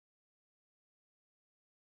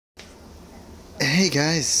Hey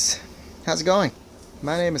guys, how's it going?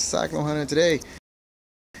 My name is Cyclone Hunter. Today,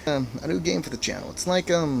 a new game for the channel. It's like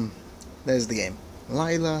there's the game,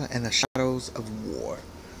 Liyla and the Shadows of War.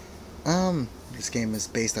 This game is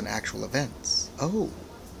based on actual events. Oh,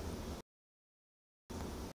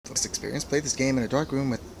 this experience. Play this game in a dark room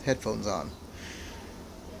with headphones on.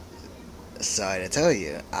 Sorry to tell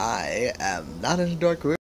you, I am not in a dark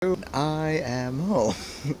room. I am home.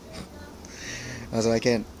 Also, I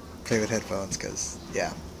can't play with headphones because,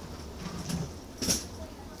 yeah.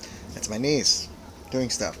 That's my niece doing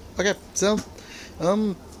stuff. Okay, so,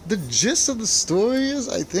 the gist of the story is,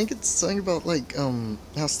 I think it's something about, like,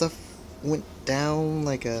 how stuff went down,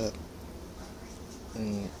 like, in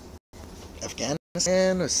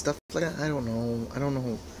Afghanistan or stuff like that. I don't know. I don't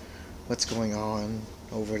know what's going on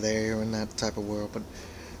over there in that type of world, but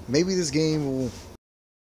maybe this game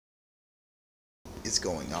is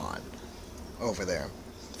going on over there.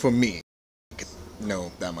 For me, I could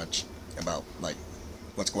know that much about, like,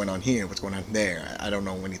 what's going on here, what's going on there. I don't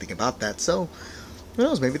know anything about that, so who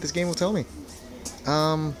knows, maybe this game will tell me.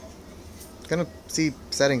 Gonna see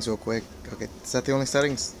settings real quick. Okay, is that the only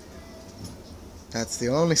settings? That's the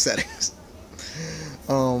only settings.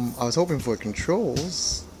 I was hoping for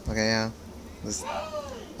controls. Okay, yeah.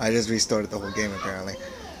 I just restarted the whole game apparently.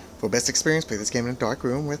 For best experience, play this game in a dark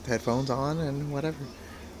room with headphones on and whatever.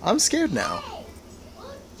 I'm scared now.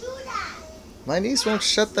 My niece won't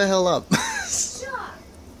shut the hell up.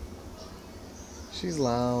 She's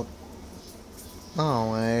loud.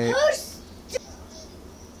 Oh, wait.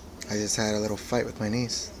 I just had a little fight with my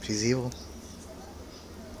niece. She's evil.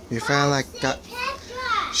 You found like that.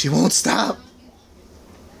 She won't stop.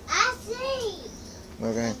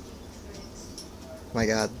 Okay. My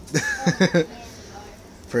God.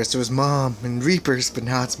 First it was Mom and Reapers, but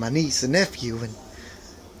now it's my niece and nephew and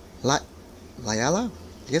Liyla?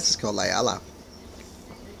 I guess it's called Liyla.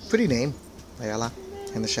 Pretty name, Liyla,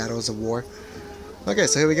 and the Shadows of War. Okay,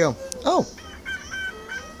 so here we go. Oh!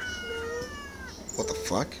 What the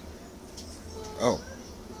fuck? Oh.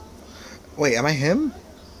 Wait, am I him?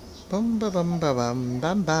 Bum ba bum ba bum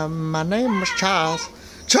bum bum. My name is Charles.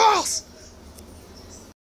 Charles!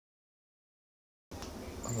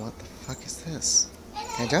 Oh, what the fuck is this?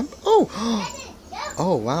 Can I jump? Oh!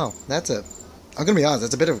 Oh, wow. I'm gonna be honest,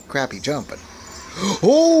 that's a bit of a crappy jump, but...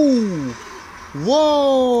 Oh!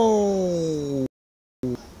 Whoa!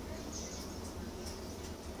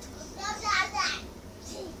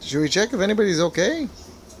 Should we check if anybody's okay?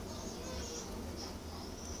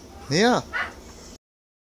 Yeah.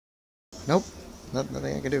 Nope.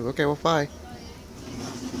 Nothing I can do. Okay, well, bye.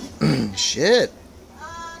 Shit.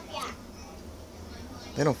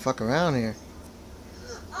 They don't fuck around here.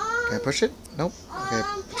 Can I push it? Nope. Okay,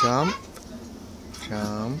 jump.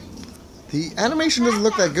 Jump. The animation doesn't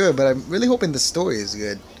look that good, but I'm really hoping the story is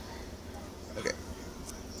good. Okay.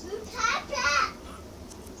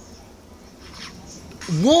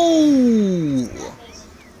 Whoa!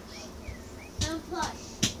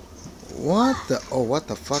 What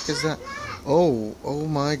the fuck is that? Oh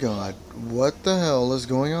my God. What the hell is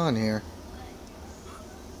going on here?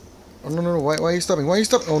 Oh, no, why are you stopping? Why are you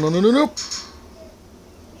stopping? Oh, no.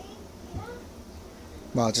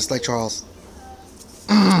 Wow, just like Charles.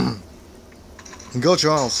 Go,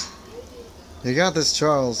 Charles. You got this,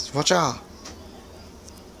 Charles. Watch out.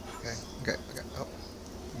 Okay. Oh.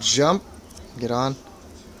 Jump. Get on.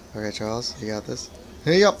 Okay, Charles, you got this.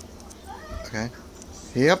 Yep. Okay.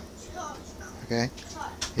 Yep. Okay.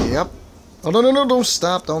 Yep. Oh, no, don't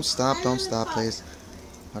stop, please.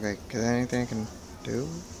 Okay, is there anything I can do?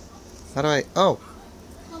 How do I... Oh!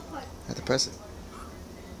 I have to press it.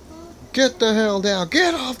 Get the hell down!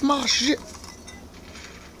 Get off my shit!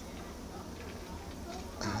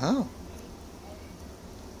 Oh.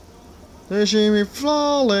 They see me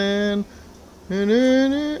falling.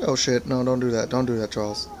 Oh shit, no, don't do that. Don't do that,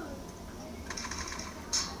 Charles.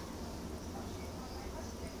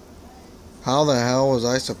 How the hell was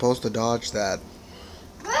I supposed to dodge that?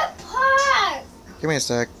 Give me a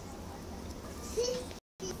sec.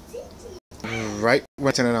 Right when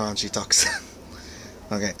I turn it on, she talks.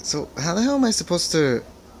 Okay, so how the hell am I supposed to...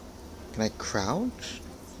 Can I crouch?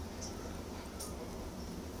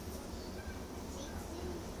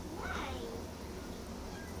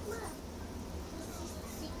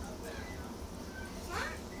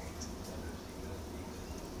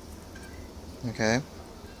 Okay.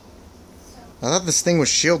 I thought this thing would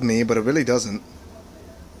shield me, but it really doesn't.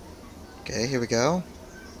 Okay, here we go.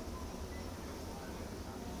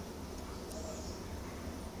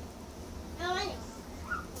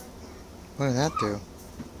 What did that do?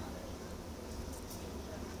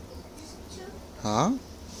 Huh?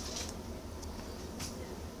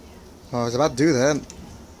 Oh, I was about to do that.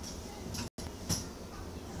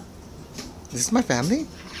 Is this my family?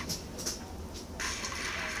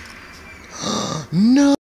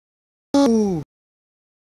 No! Oh,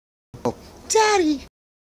 Daddy!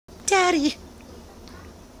 Daddy!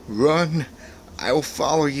 Run! I will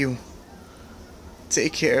follow you.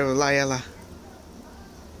 Take care of Liyla.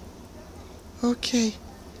 Okay.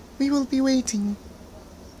 We will be waiting.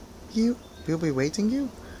 You? We'll be waiting you?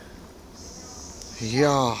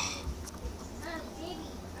 Yeah.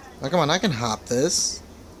 Oh, come on, I can hop this.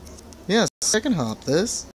 Yes, I can hop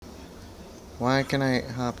this. Why can I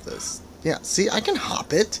hop this? Yeah, see, I can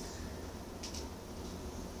hop it.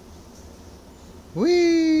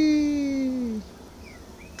 Whee!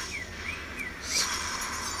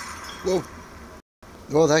 Whoa.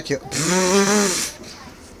 Whoa, that killed.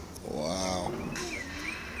 Wow.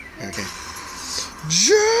 Okay.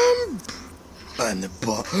 Jump! And the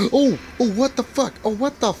ball. Oh, what the fuck? Oh,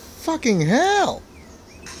 what the fucking hell?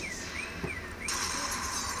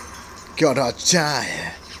 Gotta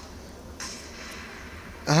die.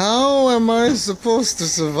 How am I supposed to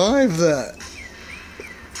survive that?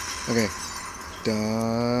 Okay.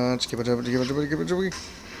 Dodge. Keep it.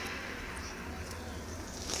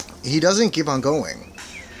 He doesn't keep on going.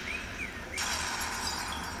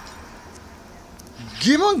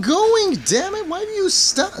 Keep on going, damn it! Why do you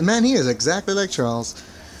stop? Man, he is exactly like Charles.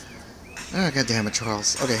 Oh, God damn it,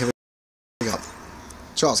 Charles. Okay, here we go.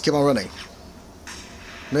 Charles, keep on running.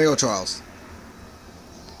 There you go, Charles.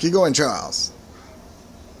 Keep going, Charles.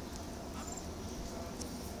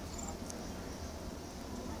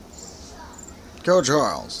 Go,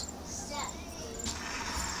 Charles.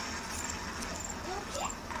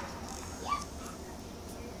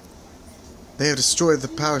 They have destroyed the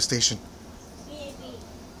power station.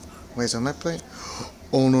 Wait, so am I playing?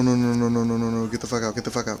 Oh, no. Get the fuck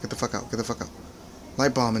out.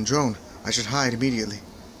 Light bomb and drone. I should hide immediately.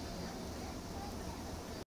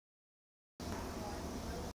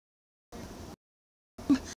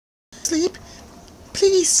 Sleep?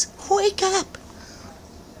 Please, wake up.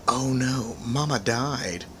 Oh no, Mama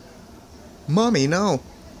died. Mommy, no.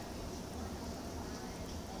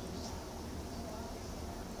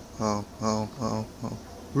 Oh.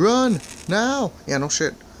 Run! Now! Yeah, no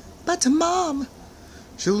shit. But Mom!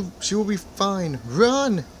 She will be fine.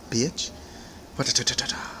 Run, bitch.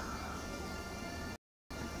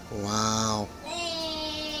 Wow.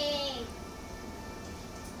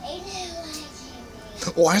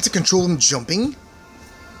 Oh, I have to control him jumping?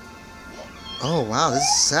 Oh, wow, this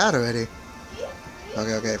is sad already.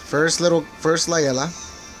 Okay. First Liyla.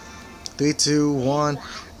 3, 2, 1.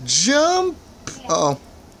 Jump! Uh-oh.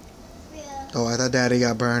 Oh, I thought Daddy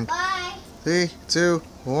got burned. 3, 2,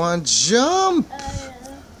 1, jump!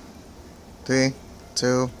 3,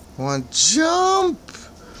 2, 1, jump!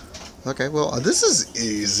 Okay, well, this is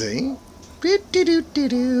easy.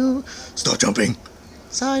 Stop jumping.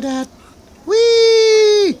 Sorry, Dad.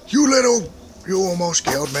 Whee! You almost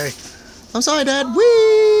killed me. I'm sorry, Dad.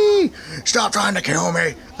 Whee! Stop trying to kill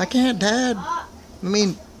me. I can't, Dad. I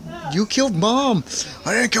mean, you killed Mom.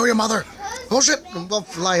 I didn't kill your mother. Oh shit!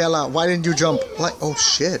 Liyla, why didn't you jump? Oh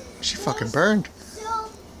shit! She fucking burned.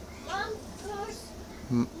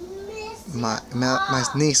 My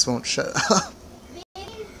niece won't shut up.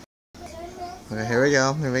 Okay, here we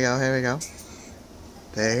go.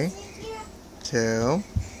 3, 2,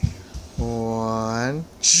 1,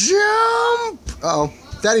 jump! Uh-oh,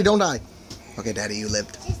 Daddy, don't die. Okay, Daddy, you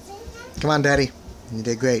lived. Come on, Daddy, you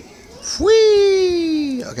did great.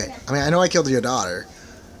 Whee! Okay, I mean, I know I killed your daughter.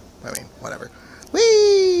 I mean, whatever.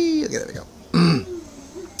 Whee! Okay, there we go.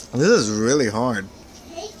 This is really hard.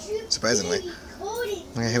 Surprisingly.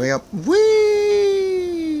 Okay, here we go.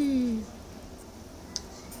 Whee!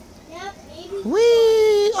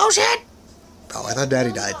 Whee! Oh shit! Oh, I thought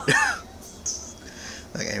Daddy died.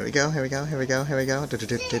 Okay, here we go.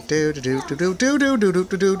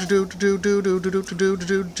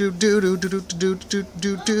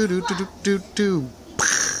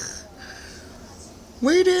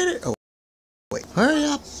 We did it! Oh, wait. Hurry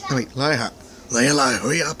up! Oh, wait, Liyla,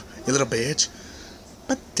 hurry up, you little bitch.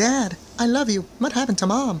 But, Dad, I love you. What happened to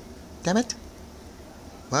Mom? Damn it.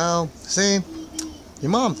 Well, see, your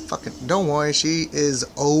mom fucking... Don't worry, she is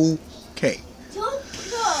okay.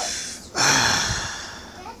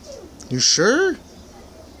 You sure?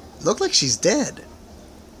 Look like she's dead.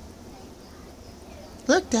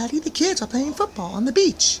 Look, Daddy, the kids are playing football on the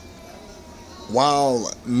beach.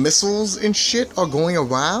 While missiles and shit are going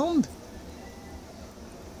around?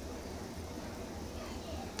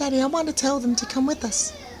 Daddy, I want to tell them to come with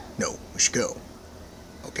us. No, we should go.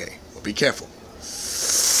 Okay, well, be careful.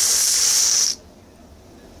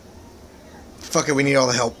 Fuck it, we need all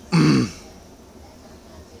the help.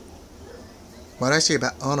 Why did I see a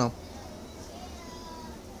bat? Oh no.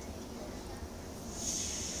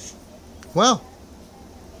 Well,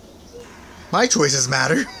 my choices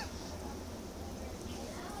matter.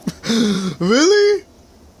 Really?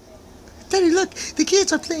 Daddy, look, the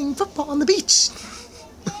kids are playing football on the beach.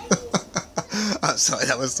 I'm sorry,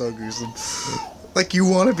 that was so gruesome. Like, you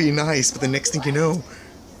want to be nice, but the next thing you know,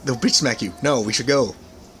 they'll bitch smack you. No, we should go.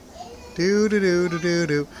 Do do do do do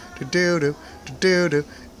do do do do do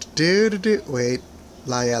do do do. Wait,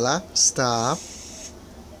 Liyla, stop.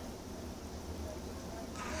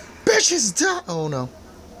 Bitches, die! Oh no.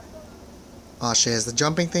 Oh shit, is the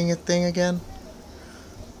jumping thing a thing again?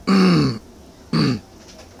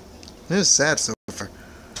 This is sad so far.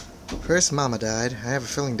 First Mama died. I have a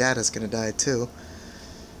feeling Dada's gonna die too.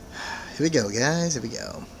 Here we go, guys. Here we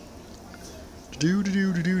go.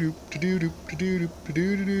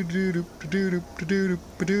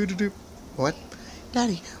 What?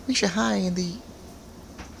 Daddy, we should hide in the...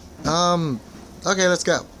 Okay, let's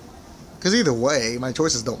go. Because either way, my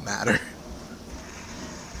choices don't matter.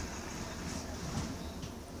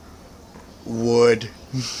 Wood.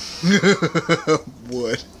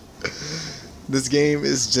 Wood. This game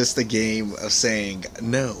is just a game of saying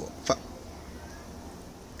no.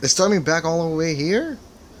 It's throwing me back all the way here?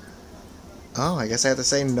 Oh, I guess I have to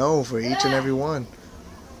say no for each and every one.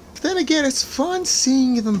 But then again, it's fun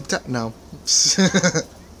seeing them no. See,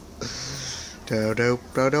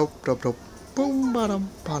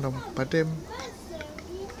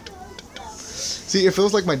 it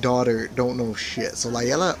feels like my daughter don't know shit. So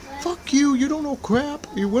Liyla, fuck you, you don't know crap.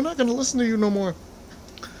 We're not gonna listen to you no more.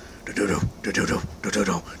 Dad,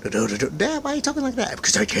 why are you talking like that?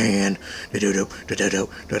 Because I can.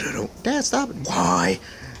 Dad, stop it. Why?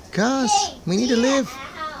 Because we need to live.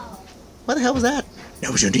 What the hell was that?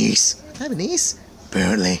 That was your niece. I have a niece?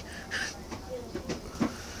 Apparently.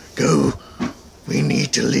 Go. We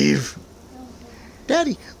need to live.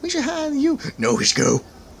 Daddy, we should hire you. No, we should go.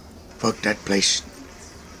 Fuck that place.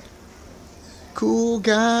 Cool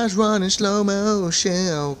guys running slow motion.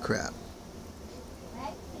 Oh, crap.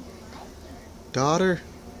 Daughter,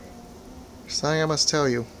 there's something I must tell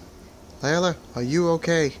you. Liyla, are you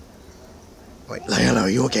okay? Wait, Liyla, are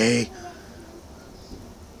you okay?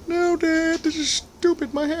 No, Dad, this is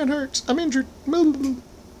stupid. My hand hurts. I'm injured.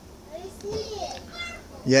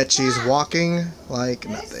 Yet she's walking like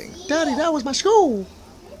nothing. Daddy, that was my school.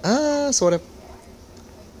 Sort of.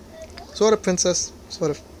 Sort of, princess.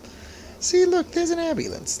 Sort of. See, look, there's an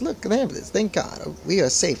ambulance. Look, an ambulance. Thank God. We are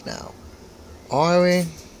safe now. Are we?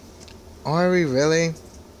 Are we really?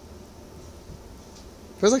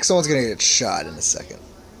 Feels like someone's gonna get shot in a second.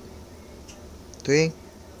 3,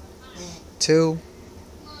 2,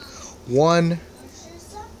 1.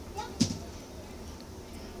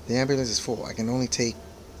 The ambulance is full. I can only take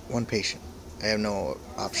one patient. I have no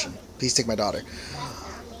option. Please take my daughter.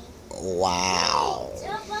 Wow.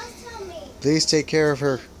 Please take care of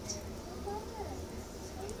her.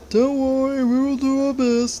 Don't worry, we will do our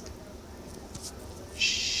best.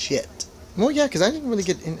 Shit. Well, yeah, because I didn't really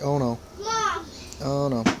get in. Oh no. Oh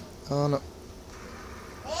no. Oh no.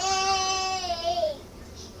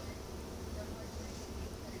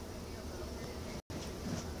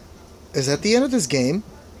 Is that the end of this game?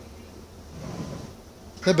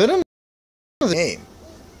 I've been in the game.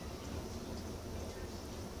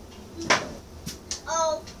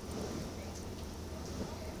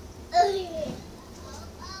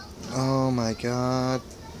 Oh my God.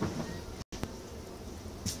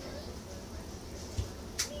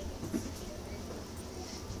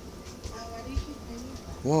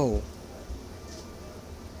 Whoa.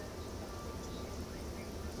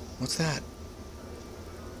 What's that?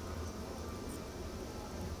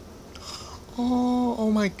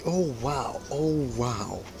 Oh my, oh wow, oh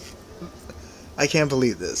wow. I can't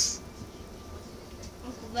believe this.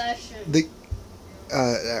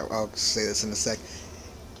 I'll say this in a sec.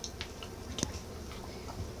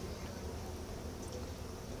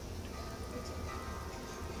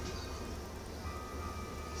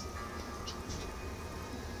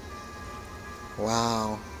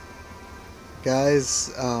 Wow.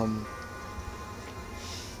 Guys, I'm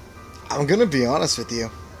gonna be honest with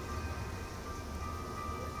you.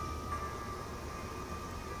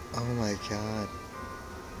 Oh my God.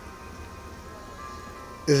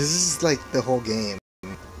 This is like the whole game.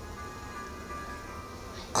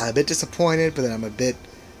 I'm a bit disappointed, but then I'm a bit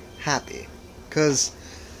happy. Because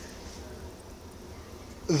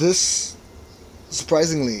this,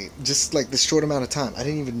 surprisingly, just like this short amount of time, I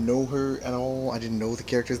didn't even know her at all. I didn't know the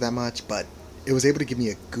characters that much, but it was able to give me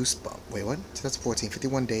a goosebump. Wait, what? 2014,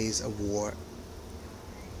 51 days of war.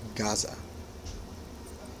 Gaza.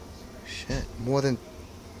 Shit. More than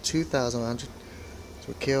 2,100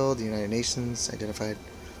 were killed. The United Nations identified.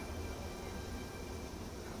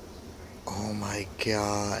 Oh my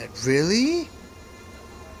god. Really?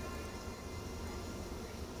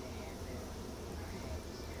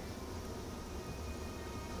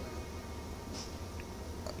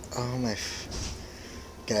 Oh my.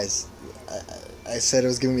 Guys, I said it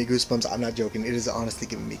was giving me goosebumps. I'm not joking. It is honestly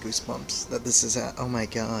giving me goosebumps that this is. Oh my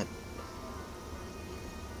god.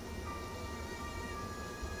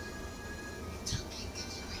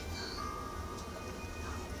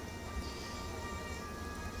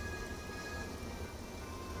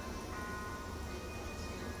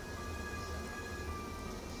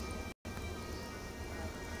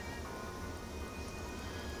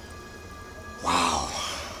 Wow.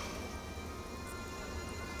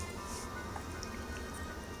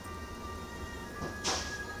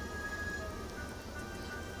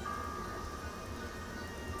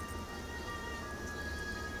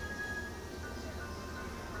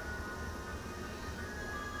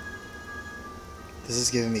 This is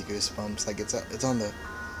giving me goosebumps. Like it's on the.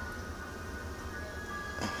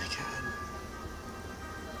 Oh my god.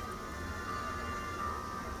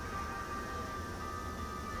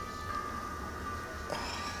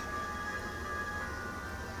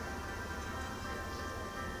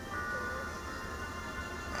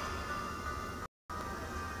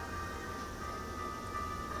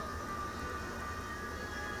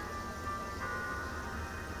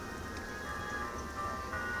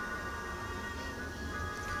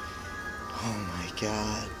 Oh my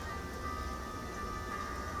god.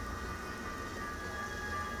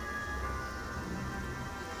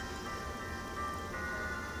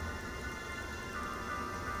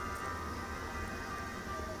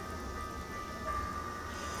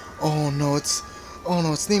 Oh no,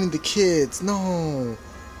 it's naming the kids. No.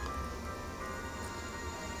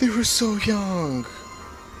 They were so young.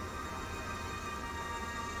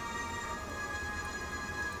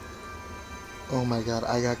 Oh my god,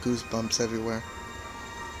 I got goosebumps everywhere.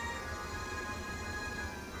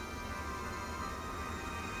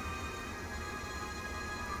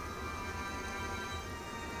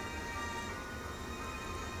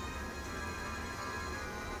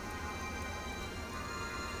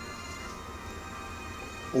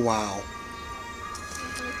 Wow.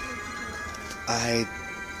 I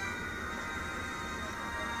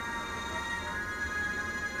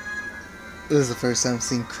This is the first time I've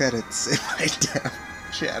seen credits in my damn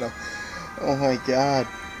channel. Oh my god.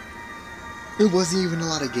 It wasn't even a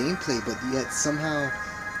lot of gameplay, but yet somehow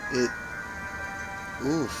it...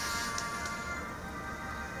 Oof.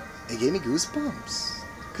 It gave me goosebumps.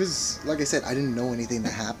 Because, like I said, I didn't know anything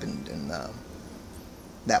that happened in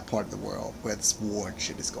that part of the world where this war and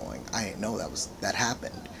shit is going. I didn't know that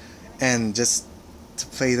happened. And just to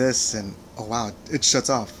play this and... Oh wow, it shuts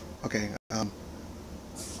off. Okay,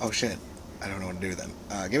 oh shit. I don't know what to do then.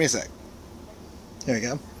 Give me a sec. Here we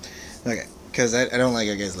go. Okay, because I don't like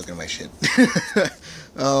you guys looking at my shit.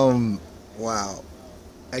 Wow.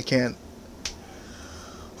 I can't...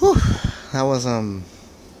 Whew. That was, I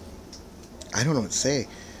don't know what to say.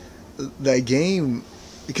 That game...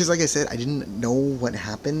 Because like I said, I didn't know what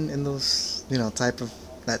happened in those, type of...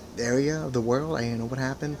 That area of the world. I didn't know what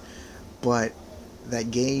happened. But that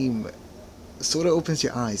game sort of opens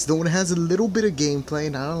your eyes. Though it has a little bit of gameplay,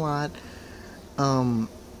 not a lot.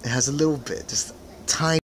 It has a little bit, just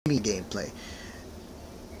tiny gameplay.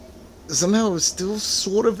 Somehow it's still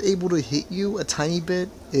sort of able to hit you a tiny bit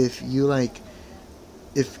if you like,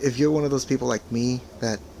 if you're one of those people like me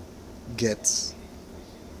that gets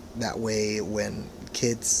that way when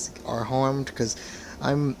kids are harmed, because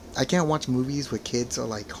I can't watch movies where kids are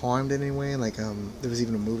like harmed in any way. Like there was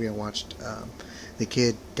even a movie I watched, the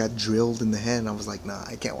kid got drilled in the head, and I was like, nah,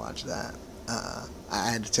 I can't watch that. I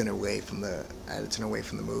had to turn away from the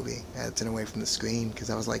movie. I had to turn away from the screen because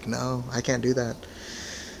I was like, no, I can't do that.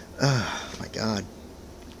 Oh my god.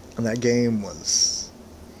 And that game was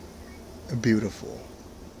beautiful.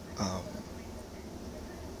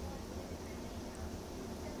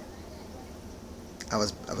 That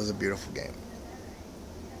was a beautiful game.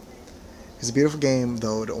 It's a beautiful game,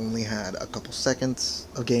 though it only had a couple seconds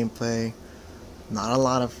of gameplay. Not a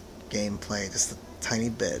lot of gameplay, just a tiny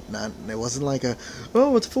bit. It wasn't like it's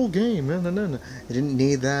a full game. No. It didn't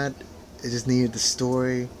need that. It just needed the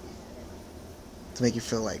story to make you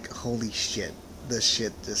feel like, holy shit, this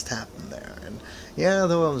shit just happened there. And yeah,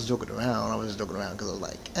 though I was joking around because I was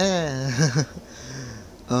like,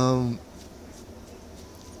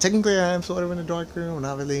 technically I am sort of in a dark room. I'm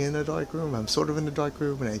not really in a dark room. I'm sort of in a dark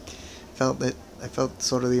room, and I felt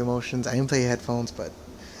sort of the emotions. I didn't play headphones, but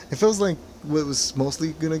It feels like what was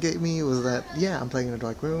mostly gonna get me was that, yeah, I'm playing in a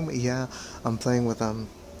dark room. Yeah, I'm playing with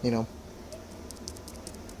you know,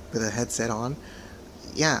 with a headset on.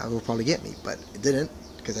 Yeah, it will probably get me, but it didn't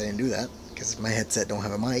because I didn't do that because my headset don't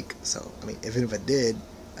have a mic. So I mean, even if it did,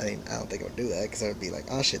 I mean, I don't think I would do that because I would be like,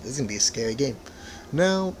 oh shit, this is gonna be a scary game.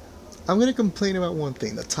 Now, I'm gonna complain about one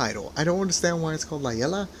thing: the title. I don't understand why it's called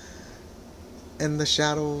Liyla and the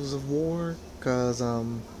Shadows of War, because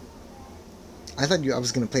I thought I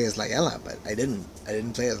was gonna play as Liyla, but I didn't. I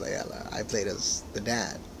didn't play as Liyla. I played as the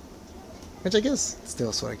dad, which I guess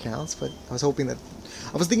still sort of counts. But I was hoping that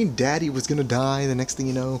I was thinking Daddy was gonna die. The next thing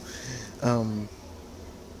you know, um,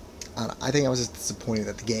 I think I was just disappointed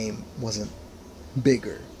that the game wasn't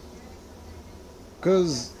bigger.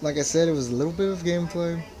 Because, like I said, it was a little bit of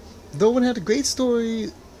gameplay. Though it had a great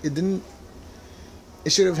story, it didn't.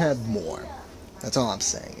 It should have had more. That's all I'm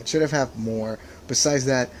saying. It should have had more. Besides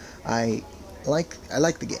that, I like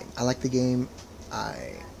the game. I like the game.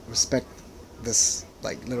 I respect this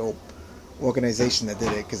like little organization that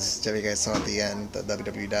did it because you guys saw at the end the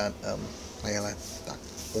www.ilf.org.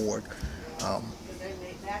 Um,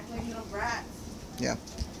 yeah.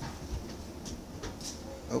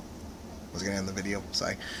 Oh, was gonna end the video.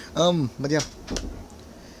 Sorry. But yeah.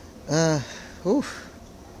 Oof.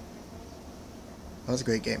 That was a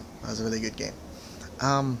great game. That was a really good game.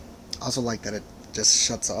 Also like that it just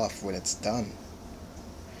shuts off when it's done.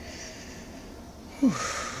 Whew.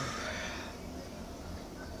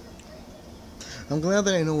 I'm glad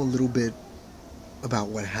that I know a little bit about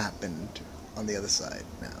what happened on the other side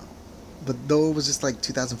now. But though it was just like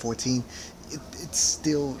 2014, it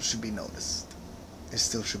still should be noticed. It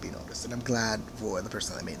still should be noticed. And I'm glad for the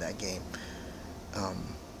person that made that game.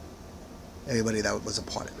 Everybody that was a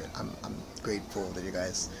part of it. I'm grateful that you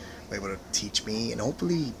guys were able to teach me, and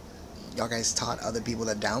hopefully y'all guys taught other people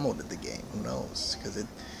that downloaded the game. Who knows? Because it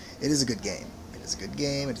is a good game. It is a good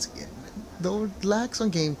game. Though it lacks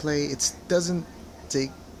on gameplay, it doesn't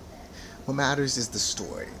take. What matters is the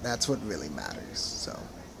story. That's what really matters. So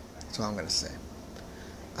that's all I'm gonna say.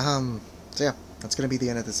 So yeah, that's gonna be the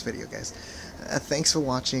end of this video, guys. Thanks for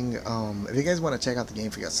watching. If you guys want to check out the game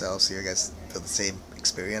for yourselves, so you guys feel the same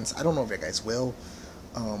experience. I don't know if you guys will.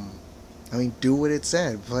 I mean, do what it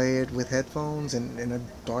said. Play it with headphones and in a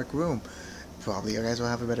dark room. Probably you guys will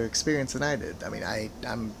have a better experience than I did. I mean,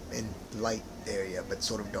 I'm in light area, but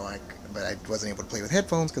sort of dark. But I wasn't able to play with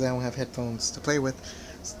headphones because I don't have headphones to play with.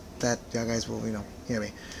 That you guys will, hear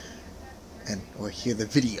me and or hear the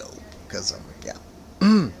video because yeah.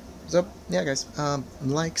 So yeah, guys,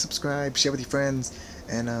 like, subscribe, share with your friends,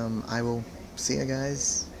 and I will see you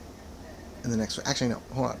guys in the next one. Actually, no,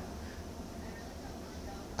 hold on.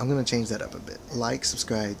 I'm gonna change that up a bit. Like,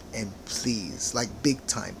 subscribe, and please, like big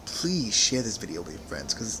time, please share this video with your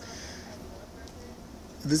friends because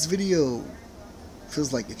this video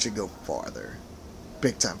feels like it should go farther,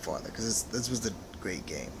 big time farther, because this was a great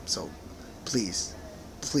game. So please,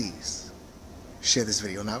 please share this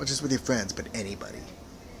video, not just with your friends, but anybody.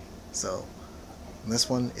 So in this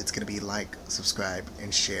one, it's gonna be like, subscribe,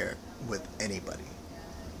 and share with anybody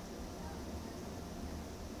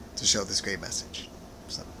to show this great message.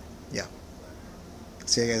 So yeah,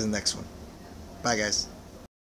 see you guys in the next one. Bye, guys.